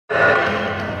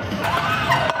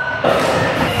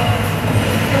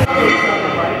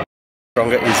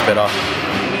stronger is better.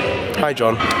 Hi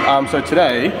John. So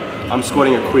today I'm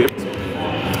squatting equipped,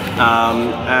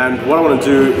 and what I want to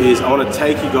do is I want to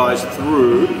take you guys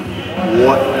through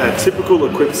what a typical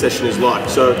equipped session is like.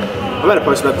 So I made a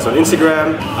post about this on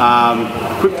Instagram.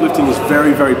 Equipped lifting is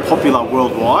very, very popular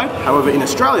worldwide. However, in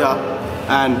Australia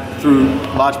and through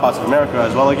large parts of America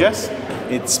as well, I guess,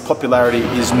 its popularity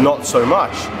is not so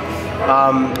much.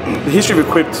 The history of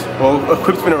equipped, well,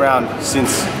 equipped's been around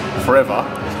since forever,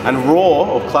 and raw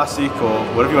or classic or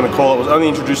whatever you want to call it was only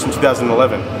introduced in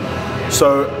 2011.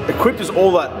 So equipped is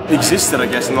all that existed, I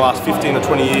guess, in the last 15 or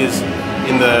 20 years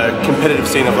in the competitive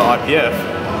scene of the IPF.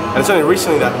 And it's only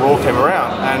recently that raw came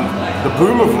around, and the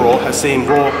boom of raw has seen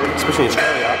raw, especially in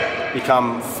Australia,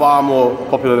 become far more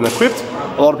popular than equipped.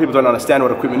 A lot of people don't understand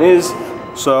what equipment is,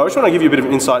 so I just want to give you a bit of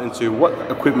an insight into what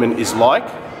equipment is like.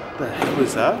 What the hell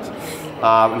is that?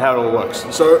 And how it all works.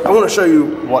 So I want to show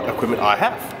you what equipment I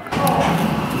have.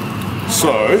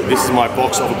 So this is my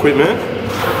box of equipment.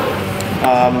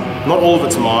 Not all of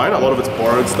it's mine, a lot of it's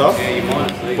borrowed stuff,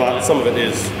 but some of it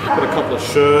is. I've got a couple of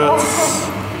shirts,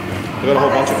 I've got a whole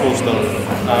bunch of cool stuff.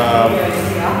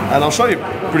 And I'll show you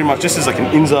pretty much, this is like an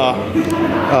Inza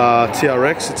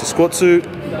TRX, it's a squat suit.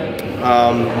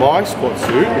 My squat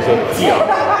suit is a Kia.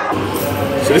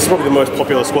 So this is probably the most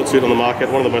popular squat suit on the market,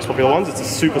 one of the most popular ones. It's a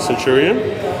Super Centurion.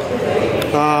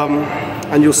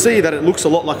 And you'll see that it looks a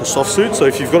lot like a soft suit. So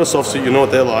if you've got a soft suit, you know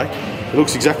what they're like. It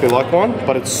looks exactly like one,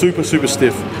 but it's super, super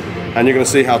stiff. And you're gonna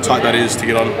see how tight that is to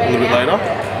get on a little bit later.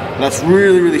 And that's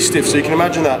really, really stiff. So you can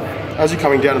imagine that as you're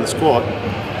coming down in the squat,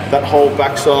 that whole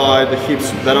backside, the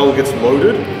hips, that all gets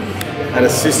loaded and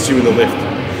assists you in the lift.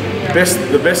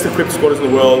 The best equipped squatters in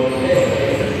the world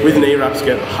with knee wraps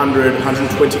get 100,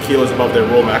 120 kilos above their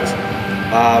raw max.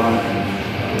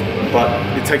 But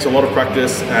it takes a lot of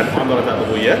practice, and I'm not at that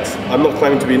level yet. I'm not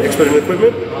claiming to be an expert in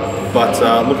equipment, but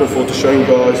looking forward to showing you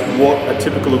guys what a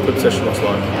typical equipped session looks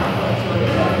like.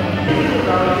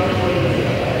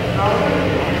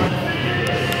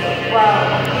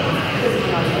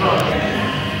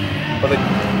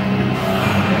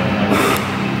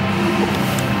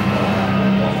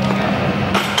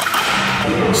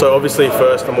 So obviously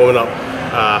first I'm warming up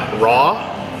raw.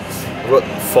 I've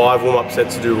got 5 warm-up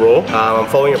sets to do raw. I'm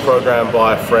following a program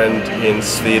by a friend in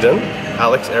Sweden,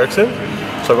 Alex Eriksson.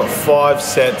 So I've got 5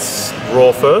 sets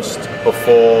raw first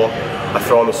before I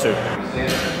throw on the suit.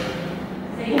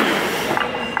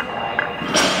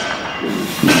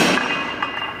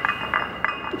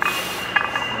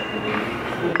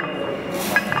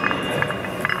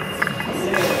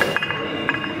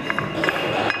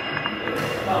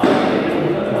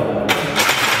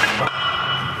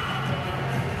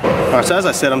 Alright, so as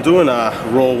I said, I'm doing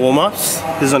raw warm-ups.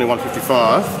 This is only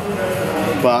 155,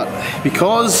 but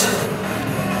because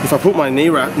if I put my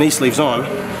knee sleeves on,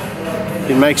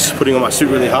 it makes putting on my suit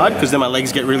really hard, because then my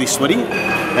legs get really sweaty,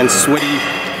 and sweaty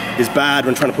is bad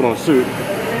when trying to put on a suit.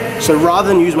 So rather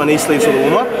than use my knee sleeves for the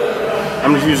warm-up,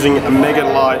 I'm just using a mega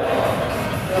light,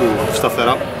 stuff that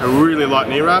up, a really light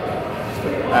knee wrap,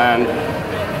 and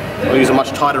I'll use a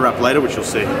much tighter wrap later, which you'll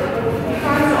see.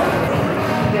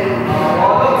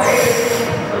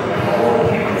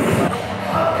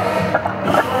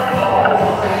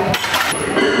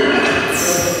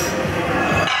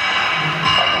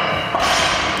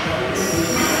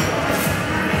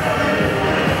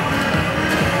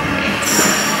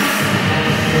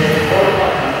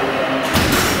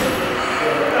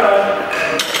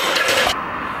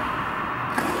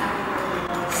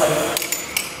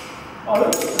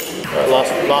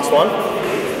 Last one.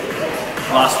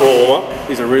 Last raw warm-up.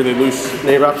 These are really loose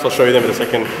knee wraps. I'll show you them in a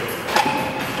second.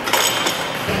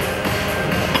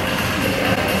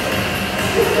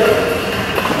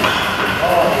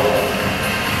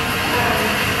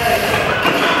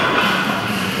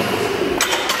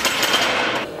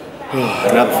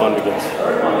 Now the fun begins.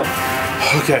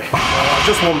 Okay, I've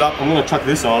just warmed up. I'm going to chuck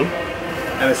this on,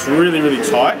 and it's really, really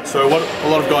tight. So what a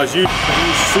lot of guys use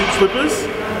suit slippers.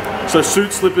 So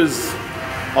suit slippers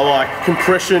are like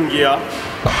compression gear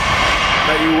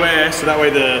that you wear, so that way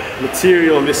the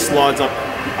material on this slides up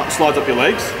your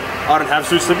legs. I don't have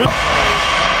suit slippers.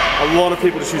 A lot of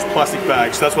people just use plastic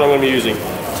bags, so that's what I'm going to be using.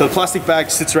 So the plastic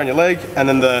bag sits around your leg, and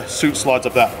then the suit slides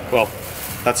up that. Well,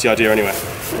 that's the idea anyway.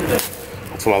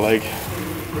 That's for my leg.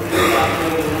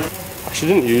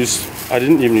 Actually, I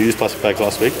didn't even use plastic bags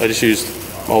last week. I just used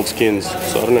old skins,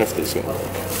 so I don't know if this is going to work.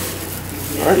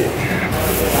 Alrighty.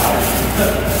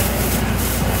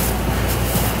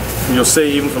 You'll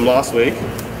see even from last week,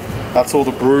 that's all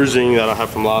the bruising that I have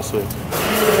from last week.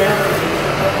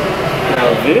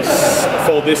 Now this,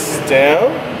 fold this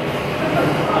down,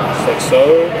 just like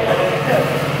so.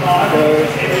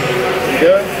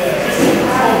 Good.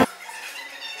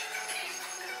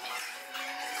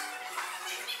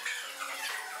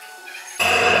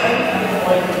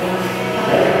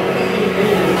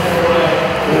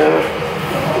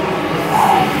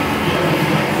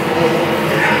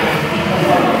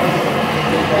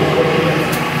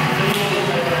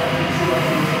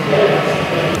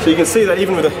 So you can see that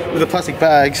even with the plastic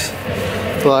bags,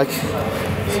 like,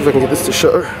 see if I can get this to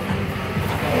show.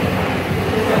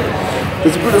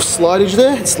 There's a bit of slidage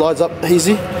there. It slides up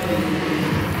easy.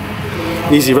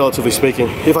 Easy, relatively speaking.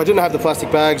 If I didn't have the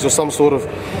plastic bags or some sort of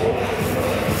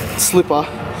slipper,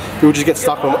 it would just get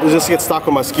stuck on. It would just get stuck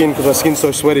on my skin because my skin's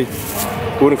so sweaty.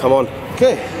 It wouldn't come on.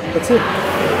 Okay, that's it.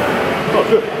 Oh,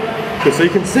 good. Okay, so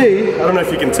you can see. I don't know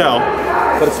if you can tell,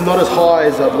 but it's not as high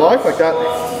as I'd like. Like that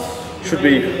should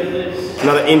be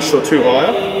another inch or two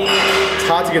higher. It's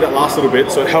hard to get that last little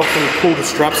bit, so it helps me pull the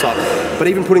straps up. But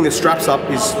even putting the straps up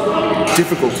is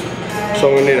difficult, so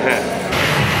I'm gonna need a hand.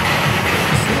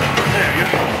 There we go.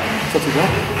 It's not too bad.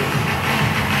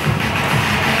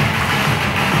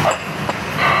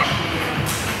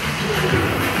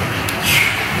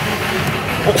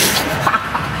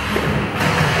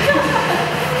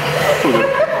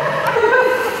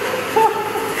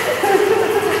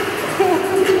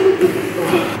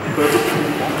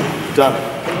 Done.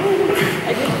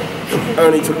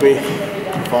 Only took me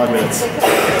 5 minutes.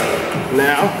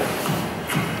 Now,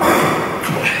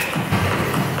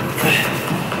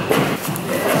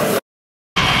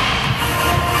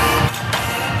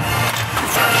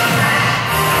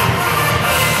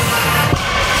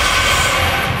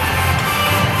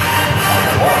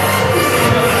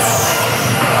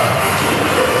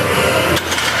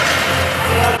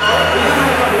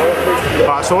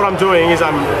 so what I'm doing is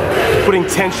I'm putting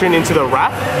tension into the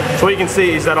wrap. So what you can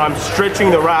see is that I'm stretching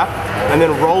the wrap and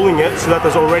then rolling it so that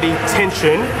there's already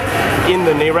tension in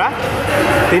the knee wrap.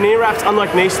 The knee wraps,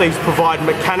 unlike knee sleeves, provide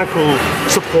mechanical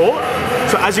support.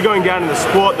 So as you're going down in the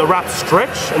squat, the wraps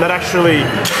stretch and that actually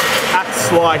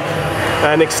acts like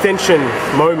an extension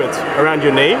moment around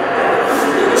your knee.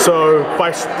 So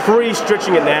by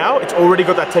pre-stretching it now, it's already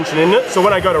got that tension in it. So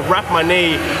when I go to wrap my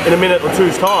knee in a minute or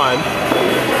two's time,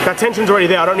 that tension's already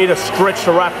there. I don't need to stretch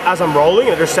the wrap as I'm rolling.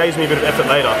 It just saves me a bit of effort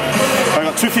later. I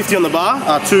got 250 on the bar,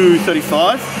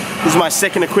 235. This is my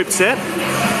second equipped set.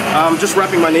 Just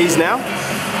wrapping my knees now.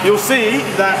 You'll see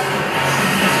that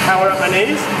how I wrap my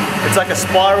knees. It's like a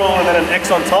spiral and then an X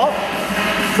on top.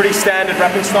 Pretty standard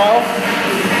wrapping style.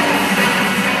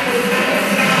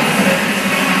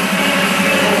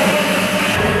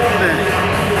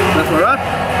 That's my wrap.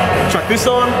 Chuck this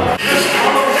on.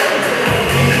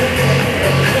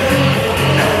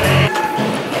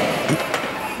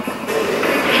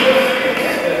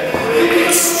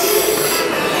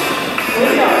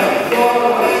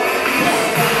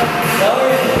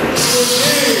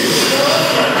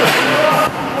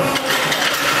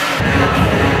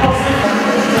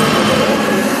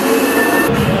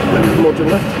 More to the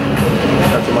left.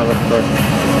 That's to my left, sorry.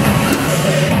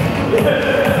 There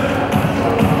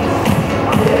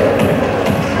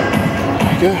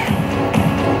you go.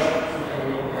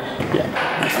 Yeah.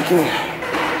 Okay.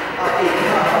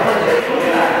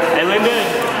 Hey, Lyndon!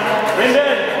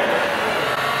 Lyndon!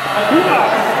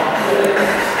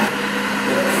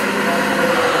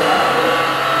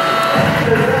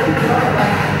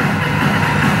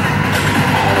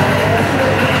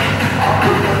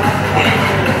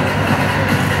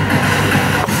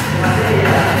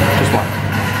 Just one.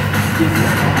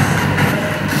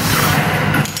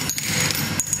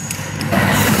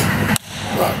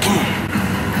 Right, come on.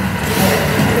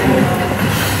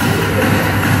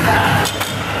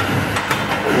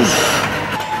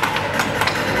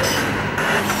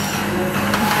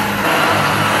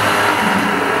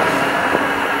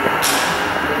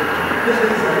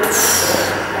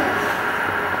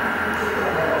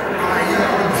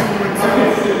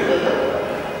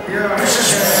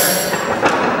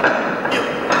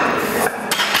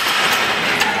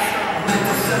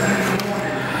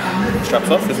 Straps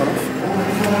off, this one off.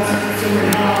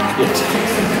 Good.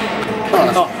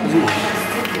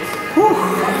 Oh,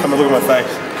 come and look at my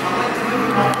face.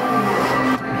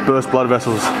 Burst blood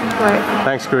vessels. Right.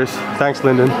 Thanks, Chris. Thanks,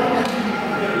 Lyndon.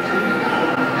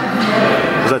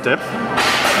 Was that depth?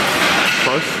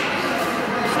 Close?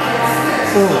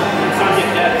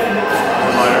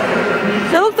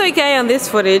 They looked okay on this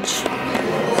footage.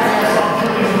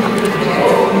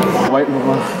 Wait,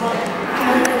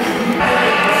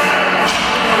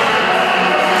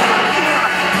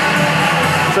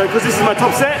 so because this is my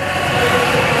top set,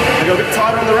 I go a bit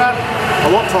tighter on the wrap, a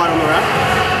lot tighter on the wrap.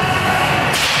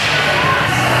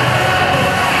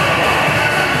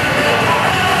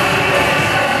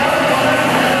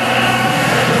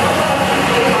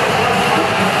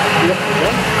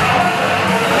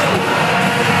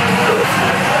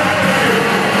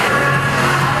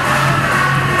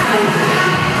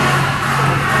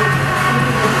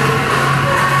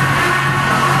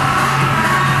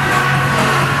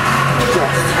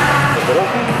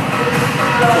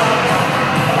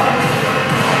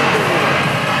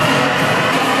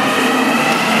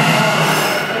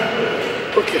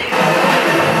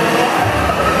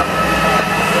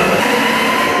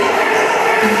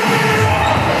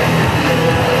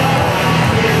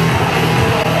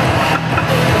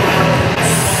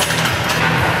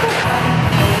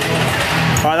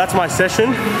 that's my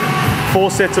session.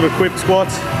 4 sets of equipped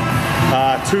squats,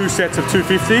 2 sets of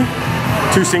 250,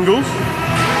 2 singles.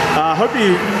 I hope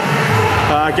you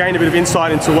gained a bit of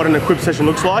insight into what an equipped session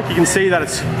looks like. You can see that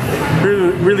it's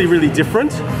really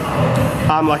different.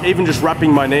 Like even just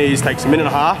wrapping my knees takes a minute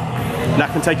and a half, and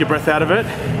that can take your breath out of it.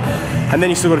 And then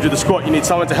you still got to do the squat. You need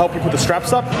someone to help you put the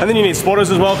straps up. And then you need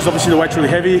spotters as well, because obviously the weight's really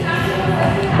heavy.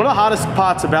 One of the hardest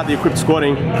parts about the equipped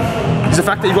squatting is the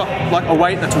fact that you've got like a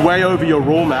weight that's way over your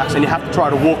raw max, and you have to try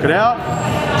to walk it out.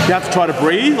 You have to try to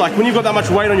breathe. Like when you've got that much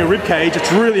weight on your rib cage,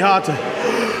 it's really hard to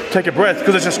take a breath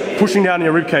because it's just pushing down in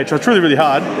your rib cage. So it's really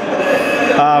hard.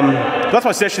 That's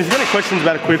my session. If you've got any questions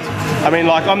about equipped, I mean,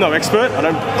 like I'm no expert, I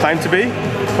don't claim to be,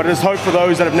 but I just hope for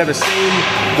those that have never seen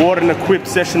what an equipped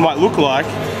session might look like,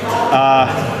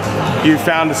 you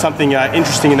found something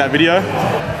interesting in that video.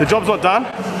 The job's not done,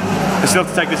 I still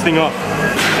have to take this thing off.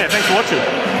 Yeah, thanks for watching.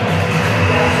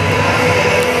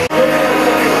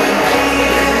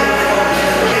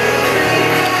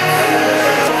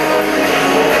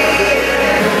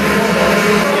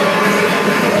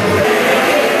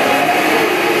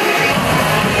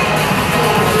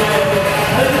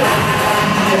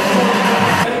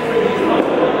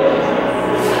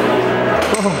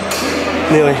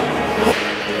 Nearly.